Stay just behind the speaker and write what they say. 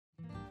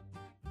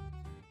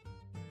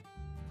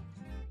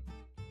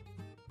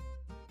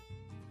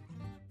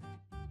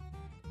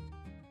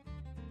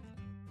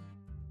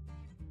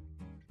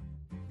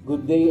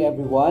Good day,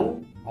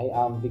 everyone. I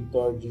am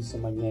Victor G.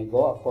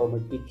 Samaniego, a former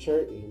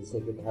teacher in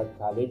Sacred Heart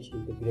College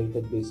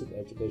Integrated Basic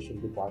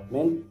Education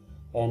Department,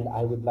 and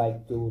I would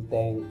like to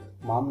thank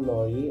Ma'am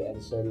Lori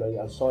and Sir Loy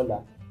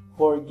Alsola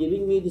for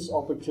giving me this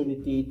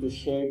opportunity to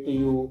share to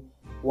you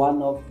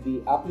one of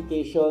the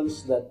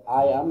applications that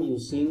I am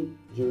using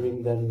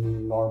during the new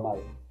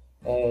normal,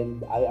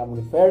 and I am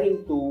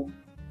referring to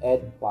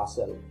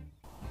Edpuzzle.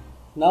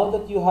 Now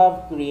that you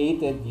have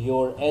created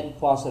your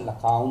Edpuzzle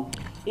account,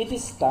 it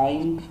is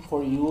time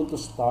for you to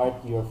start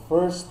your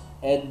first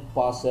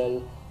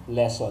Edpuzzle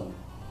lesson.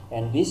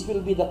 And this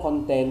will be the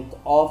content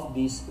of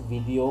this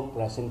video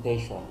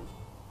presentation.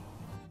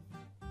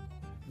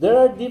 There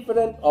are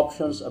different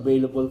options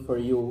available for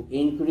you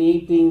in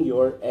creating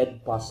your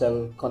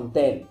Edpuzzle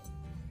content.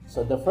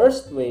 So the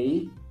first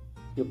way,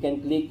 you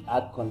can click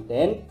Add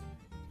Content,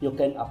 you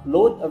can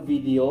upload a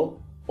video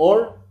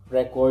or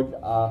record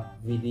a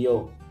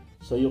video.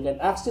 So you can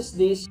access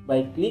this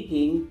by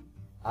clicking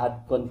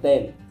Add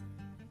Content.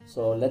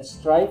 So let's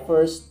try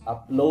first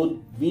Upload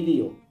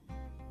Video.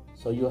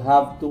 So you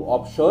have two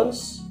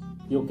options.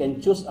 You can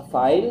choose a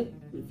file.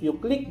 If you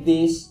click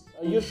this,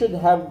 you should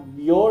have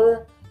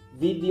your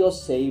video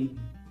saved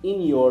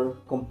in your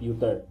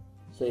computer.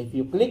 So if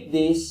you click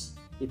this,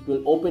 it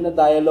will open a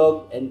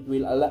dialog and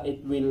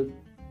it will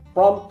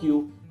prompt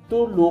you to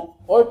look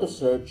or to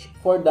search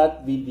for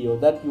that video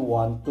that you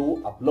want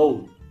to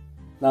upload.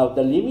 Now,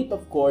 the limit,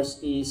 of course,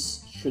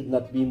 should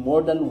not be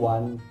more than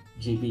 1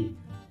 GB.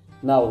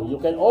 Now, you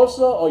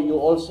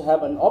also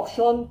have an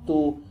option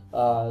to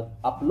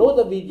upload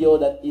a video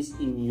that is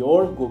in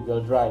your Google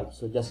Drive.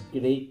 So just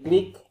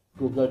click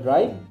Google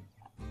Drive,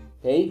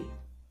 okay?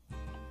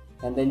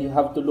 And then you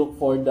have to look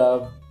for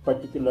the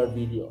particular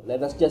video.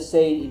 Let us just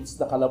say it's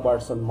the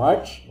Calabarzon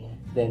March,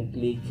 then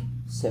click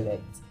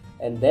Select.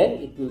 And then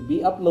it will be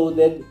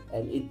uploaded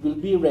and it will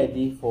be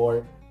ready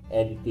for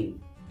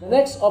editing. The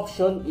next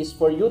option is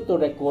for you to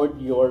record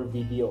your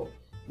video.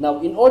 Now,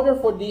 in order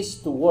for this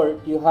to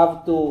work, you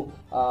have to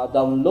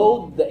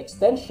download the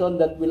extension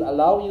that will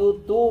allow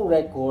you to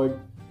record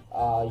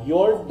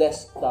your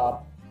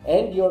desktop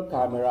and your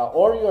camera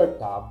or your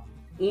tab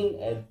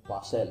in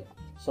Edpuzzle.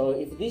 So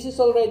if this is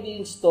already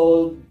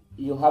installed,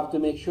 you have to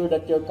make sure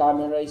that your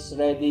camera is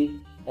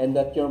ready and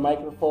that your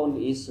microphone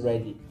is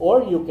ready.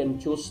 Or you can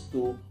choose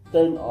to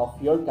turn off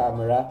your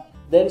camera,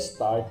 then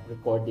start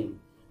recording.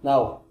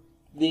 Now,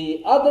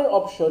 the other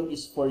option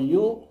is for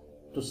you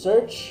to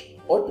search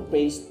or to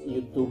paste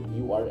YouTube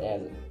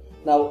URL.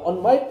 Now,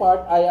 on my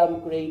part, I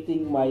am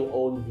creating my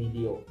own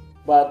video,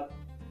 but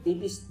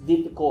it is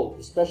difficult,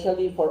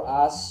 especially for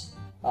us.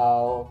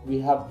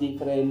 We have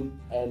different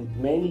and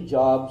many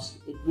jobs.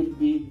 It will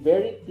be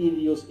very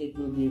tedious. It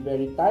will be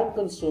very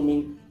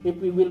time-consuming if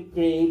we will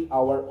create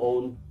our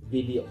own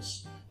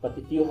videos. But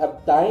if you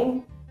have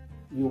time,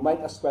 you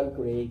might as well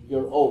create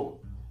your own.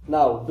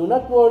 Now, do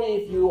not worry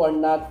if you are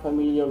not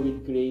familiar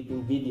with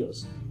creating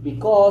videos,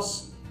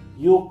 because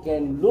you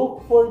can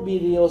look for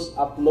videos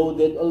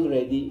uploaded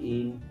already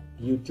in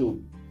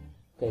YouTube.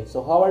 Okay,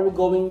 so how are we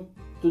going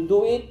to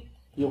do it?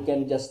 You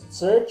can just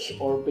search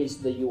or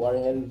paste the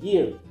URL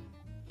here.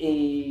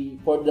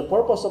 For the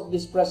purpose of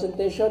this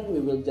presentation, we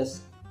will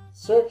just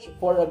search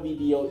for a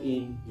video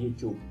in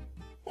YouTube.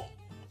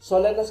 So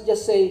let us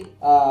just say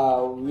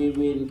we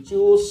will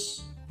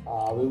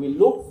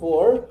look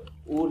for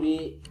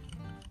Uri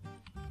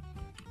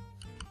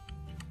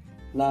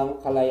ng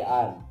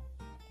Kalayaan.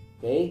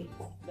 Okay?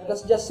 Let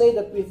us just say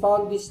that we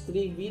found these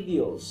 3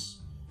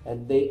 videos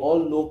and they all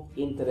look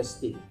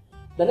interesting.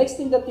 The next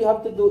thing that you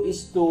have to do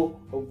is to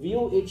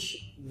view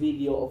each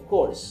video, of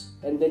course,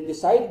 and then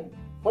decide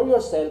for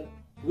yourself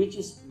which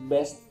is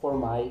best for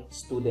my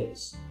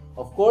students.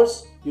 Of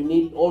course, you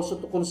need also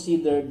to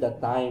consider the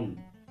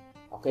time.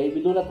 Okay?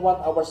 We do not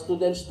want our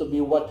students to be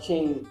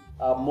watching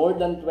more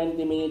than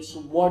 20 minutes,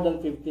 more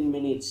than 15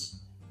 minutes.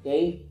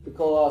 Okay?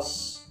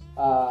 Because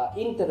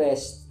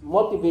interest,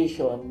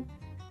 motivation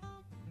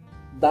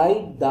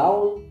die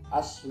down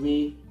as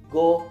we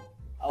go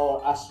or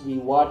as we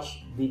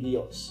watch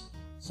videos.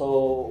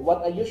 So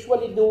what I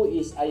usually do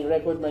is I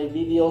record my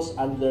videos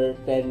under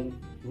 10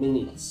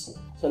 minutes.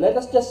 So let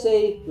us just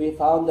say we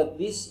found that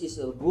this is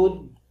a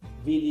good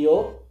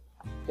video.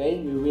 Okay,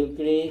 we will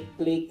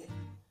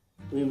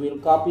we will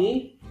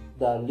copy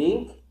the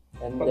link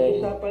and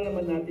pag-usapan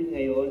naman natin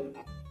ngayon.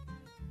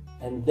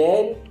 And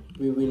then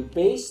we will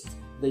paste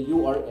the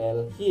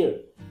URL here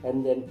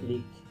and then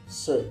click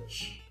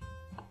search.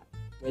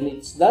 When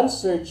it's done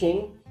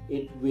searching,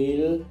 it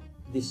will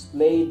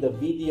display the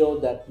video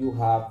that you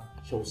have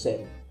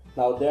chosen.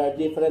 Now, there are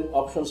different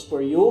options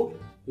for you.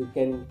 You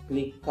can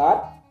click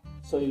cut.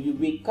 So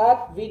we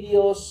cut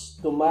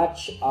videos to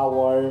match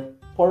our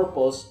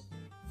purpose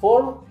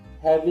for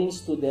having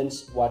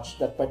students watch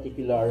that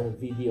particular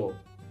video.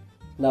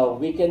 Now,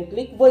 we can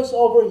click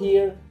voiceover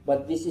here,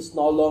 but this is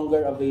no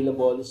longer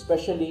available,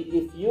 especially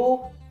if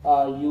you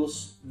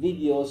use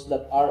videos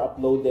that are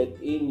uploaded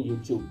in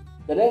YouTube.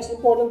 The next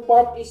important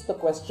part is the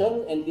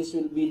question, and this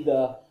will be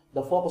the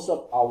focus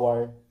of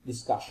our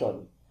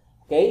discussion.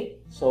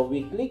 Okay, so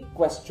we click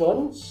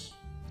questions.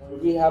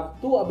 We have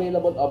two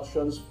available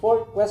options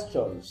for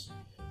questions.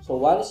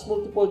 So one is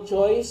multiple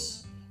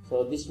choice.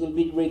 So this will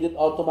be graded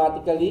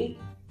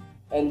automatically.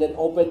 And then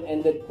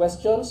open-ended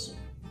questions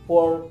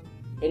for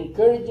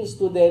encouraging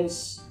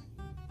students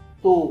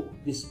to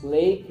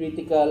display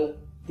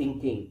critical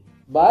thinking.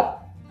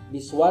 But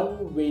this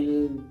one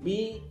will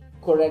be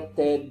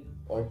corrected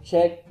or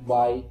checked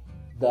by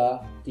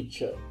the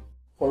teacher.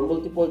 For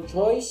multiple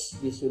choice,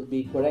 this will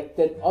be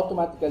corrected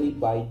automatically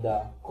by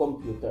the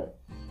computer.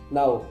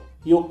 Now,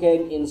 you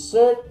can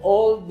insert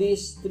all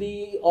these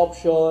three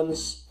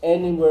options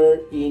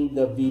anywhere in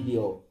the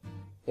video.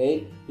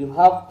 Okay? You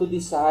have to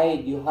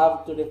decide, you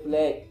have to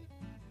reflect,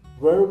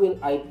 where will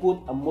I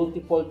put a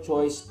multiple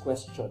choice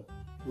question?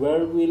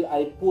 Where will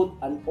I put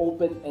an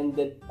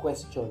open-ended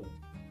question?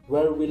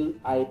 Where will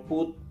I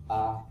put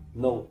a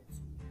note?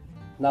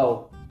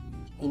 Now,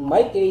 in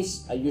my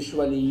case, I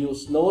usually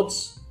use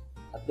notes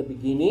at the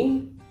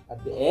beginning,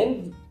 at the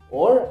end,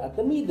 or at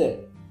the middle,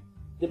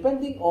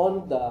 depending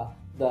on the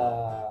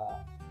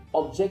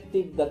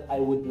objective that I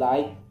would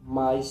like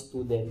my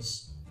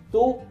students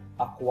to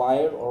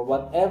acquire, or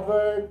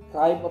whatever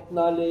type of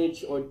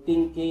knowledge or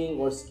thinking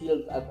or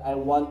skill that I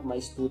want my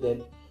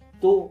student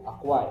to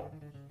acquire.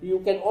 You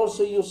can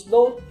also use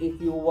note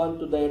if you want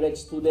to direct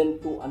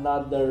student to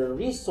another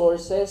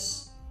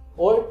resources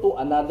or to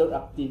another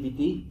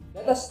activity.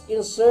 Let us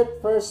insert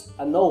first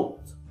a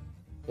note.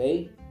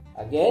 Okay?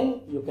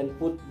 Again, you can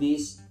put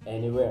this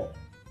anywhere.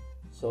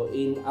 So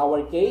in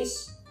our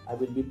case, I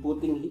will be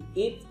putting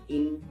it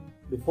in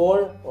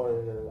before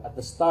or at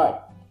the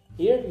start.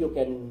 Here, you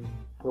can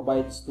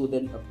provide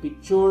student a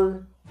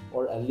picture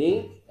or a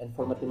link, and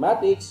for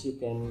mathematics, you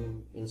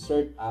can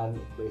insert an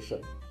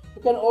equation.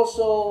 You can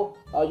also,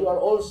 you are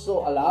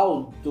also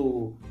allowed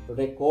to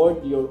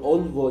record your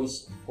own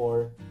voice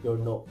for your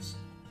notes.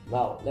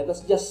 Now, let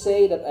us just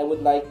say that I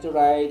would like to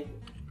write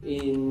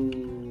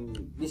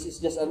this is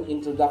just an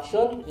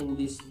introduction. In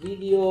this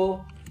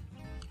video,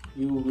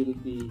 you will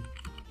be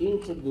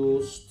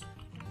introduced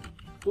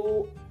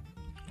to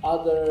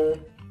other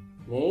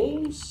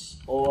names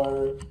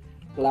or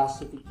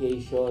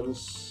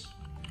classifications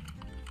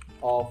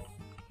of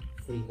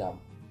freedom.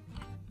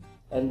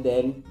 And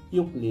then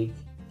you click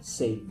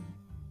save.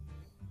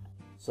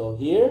 So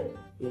here,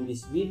 in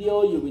this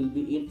video, you will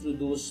be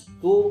introduced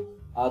to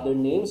other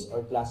names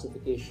or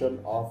classification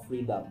of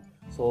freedom.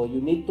 So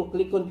you need to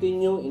click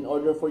continue in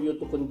order for you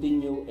to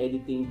continue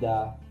editing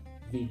the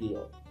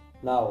video.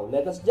 Now,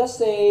 let us just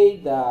say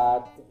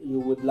that you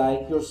would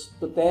like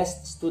to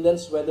test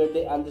students whether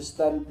they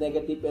understand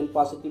negative and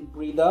positive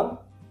freedom.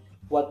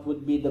 What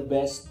would be the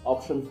best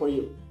option for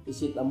you?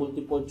 Is it a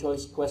multiple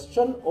choice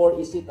question or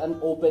is it an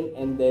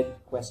open-ended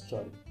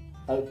question?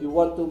 Now, if you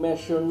want to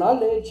measure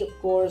knowledge, of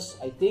course,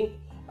 I think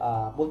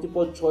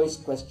multiple choice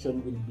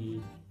question will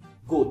be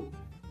good.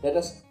 Let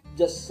us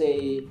just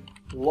say,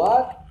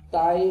 what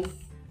type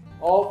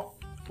of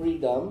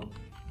freedom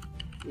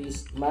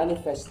is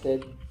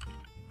manifested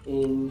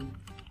in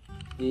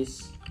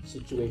this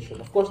situation?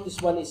 Of course,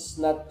 this one is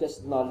not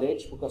just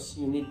knowledge because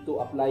you need to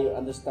apply your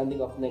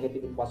understanding of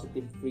negative and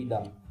positive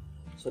freedom.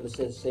 So let's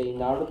say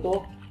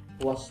Naruto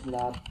was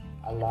not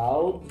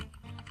allowed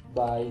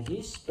by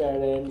his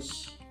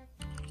parents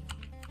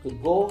to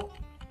go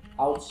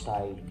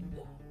outside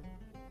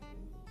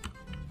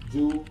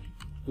due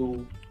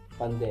to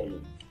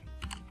pandemic.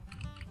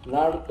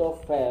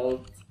 Naruto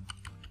felt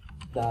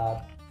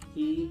that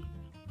he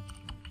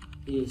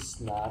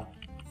is not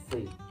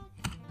free.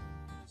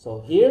 So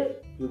here,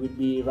 you will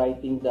be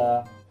writing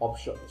the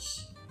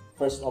options.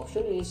 First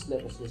option is,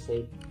 let us just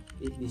say,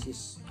 if this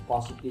is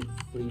positive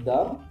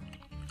freedom,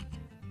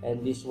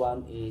 and this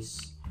one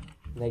is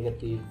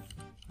negative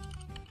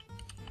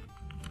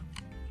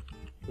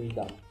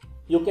freedom.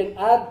 You can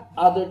add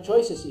other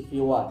choices if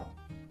you want.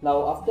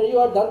 Now, after you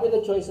are done with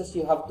the choices,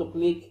 you have to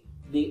click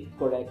the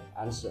correct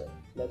answer.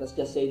 Let us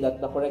just say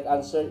that the correct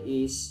answer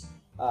is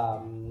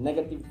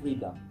negative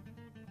freedom.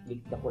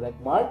 Click the correct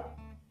mark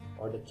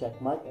or the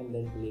check mark and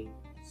then click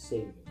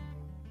save.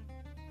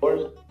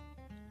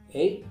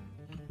 Okay.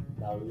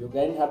 Now you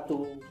again have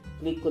to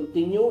click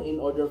continue in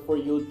order for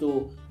you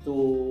to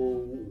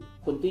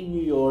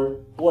continue your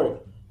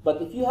work.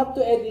 But if you have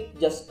to edit,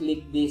 just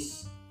click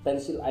this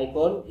pencil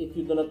icon. If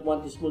you do not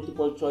want this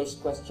multiple choice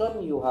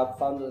question, you have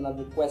found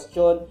another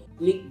question,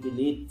 click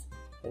delete.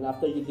 And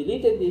after you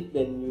deleted it,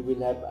 then you will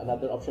have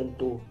another option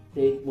to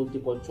create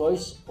multiple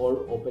choice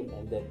or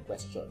open-ended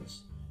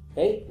questions.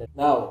 Okay,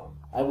 now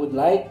I would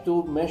like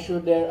to measure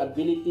their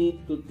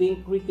ability to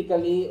think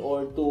critically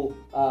or to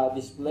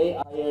display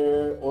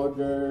higher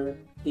order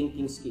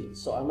thinking skills.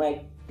 So I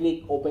might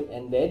click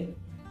open-ended.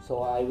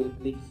 So I will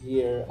click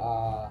here,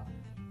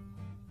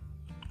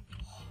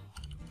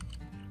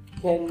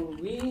 can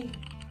we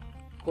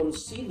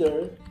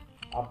consider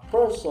a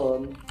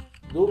person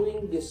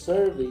doing this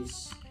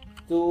service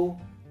to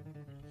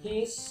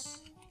his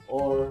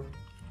or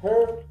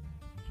her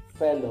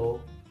fellow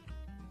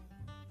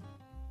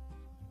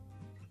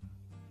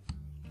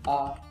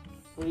a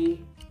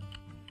free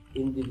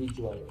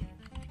individual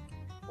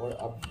or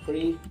a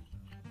free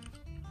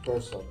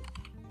person.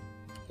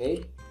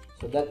 Okay,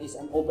 so that is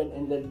an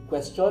open-ended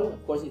question.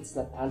 Of course, it's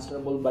not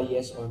answerable by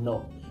yes or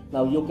no.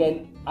 Now, you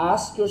can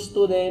ask your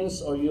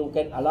students or you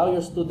can allow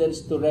your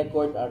students to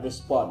record a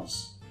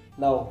response.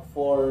 Now,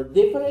 for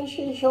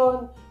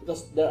differentiation,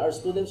 because there are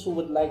students who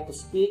would like to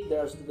speak, there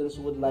are students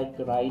who would like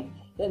to write,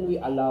 then we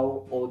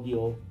allow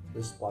audio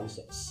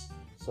responses.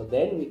 So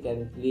then we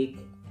can click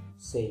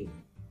save.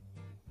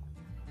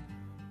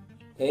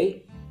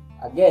 Okay,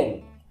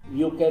 again,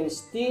 you can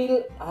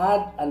still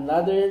add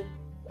another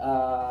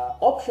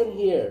option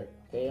here.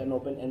 Okay, an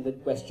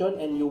open-ended question,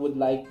 and you would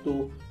like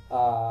to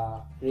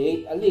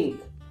create a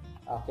link.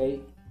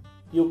 Okay,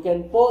 you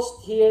can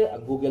post here a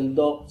Google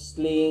Docs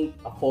link,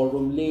 a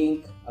forum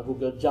link, a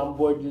Google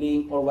Jamboard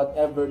link, or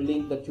whatever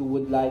link that you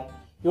would like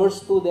your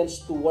students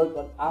to work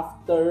on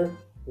after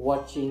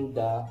watching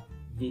the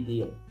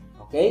video.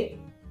 Okay,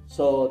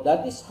 so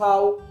that is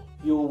how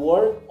you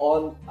work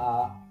on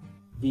a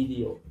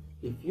video.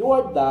 If you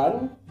are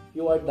done,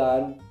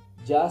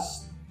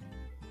 just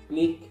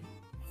click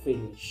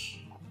finish.